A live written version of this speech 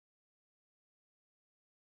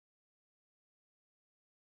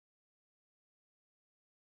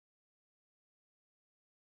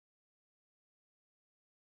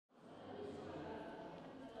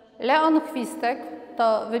Leon Chwistek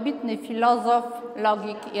to wybitny filozof,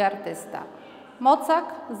 logik i artysta. Mocak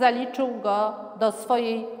zaliczył go do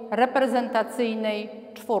swojej reprezentacyjnej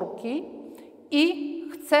czwórki i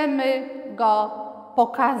chcemy go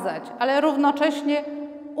pokazać, ale równocześnie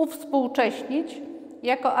uwspółcześnić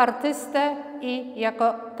jako artystę i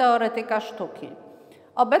jako teoretyka sztuki.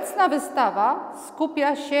 Obecna wystawa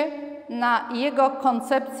skupia się na jego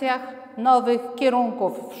koncepcjach nowych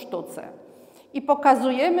kierunków w sztuce. I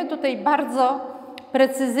pokazujemy tutaj bardzo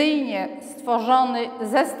precyzyjnie stworzony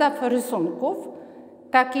zestaw rysunków,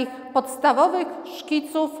 takich podstawowych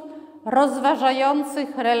szkiców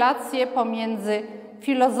rozważających relacje pomiędzy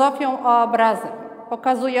filozofią a obrazem,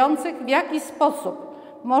 pokazujących, w jaki sposób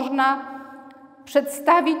można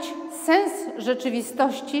przedstawić sens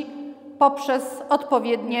rzeczywistości poprzez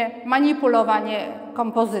odpowiednie manipulowanie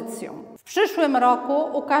kompozycją. W przyszłym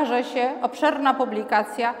roku ukaże się obszerna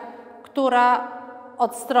publikacja, która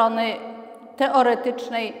od strony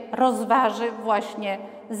teoretycznej rozważy właśnie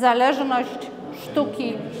zależność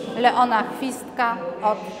sztuki Leona Chwistka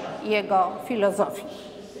od jego filozofii.